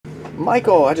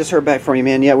Michael, I just heard back from you,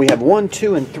 man. Yeah, we have 1,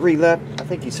 2, and 3 left. I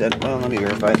think he said, well, let me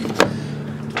verify.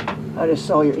 I just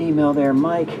saw your email there,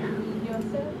 Mike.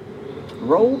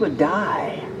 Roll the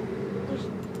die.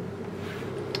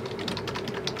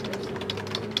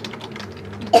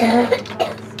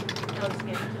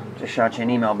 Just shot you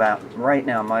an email about right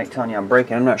now, Mike, telling you I'm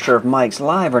breaking. I'm not sure if Mike's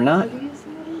live or not.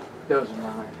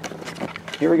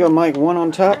 Here we go, Mike. 1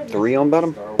 on top, 3 on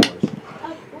bottom.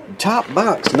 Top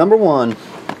box, number 1.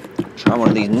 Try one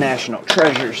of these National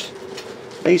Treasures.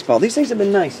 Baseball. These things have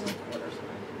been nice.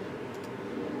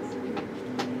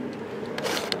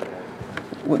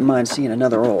 Wouldn't mind seeing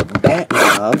another old bat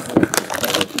knob.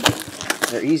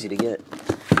 They're easy to get.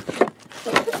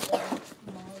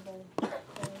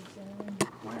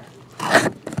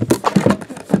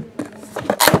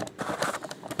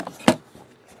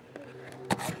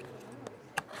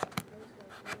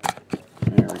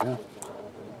 There we go.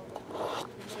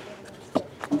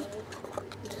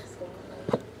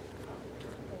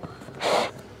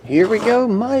 Here we go,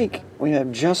 Mike. We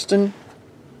have Justin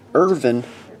Irvin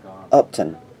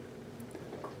Upton.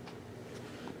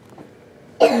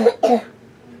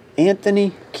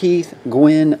 Anthony Keith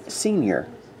Gwynn Sr.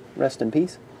 Rest in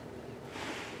peace.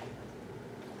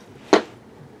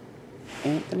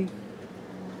 Anthony.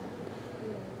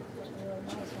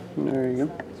 There you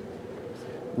go.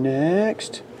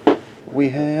 Next, we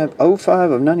have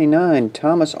 05 of 99,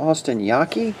 Thomas Austin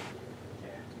Yaki.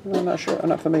 I'm not sure. I'm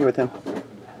not familiar with him.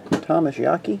 Thomas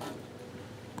Yaki.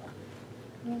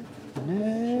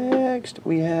 Next,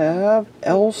 we have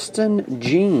Elston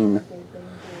Jean.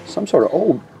 Some sort of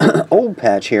old old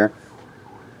patch here.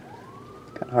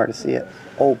 Kind of hard to see it.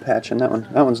 Old patch in that one.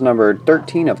 That one's numbered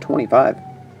 13 of 25.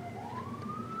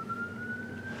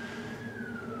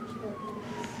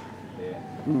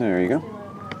 There you go.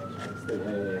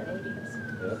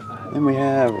 Then we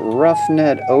have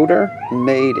Roughneck Odor,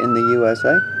 made in the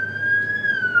USA.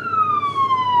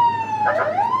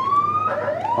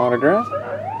 Autograph.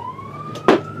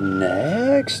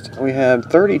 Next, we have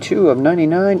 32 of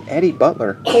 99, Eddie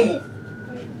Butler.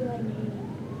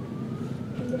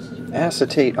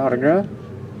 Acetate autograph.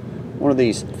 One of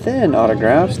these thin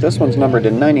autographs. This one's numbered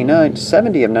to 99,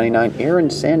 70 of 99, Aaron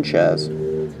Sanchez.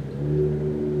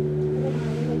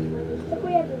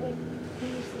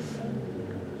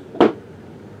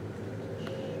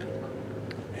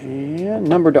 And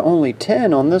numbered to only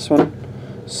 10 on this one.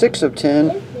 6 of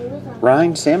 10,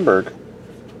 Ryan Sandberg.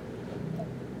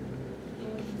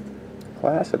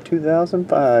 Class of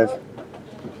 2005.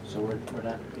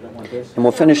 And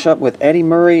we'll finish up with Eddie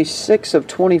Murray, 6 of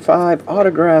 25,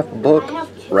 autograph book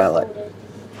relic.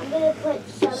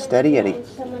 Steady Eddie.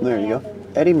 There you go.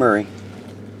 Eddie Murray.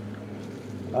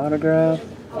 Autograph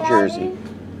jersey.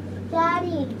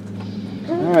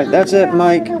 Alright, that's it,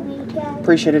 Mike.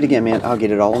 Appreciate it again, man. I'll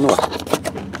get it all in the way.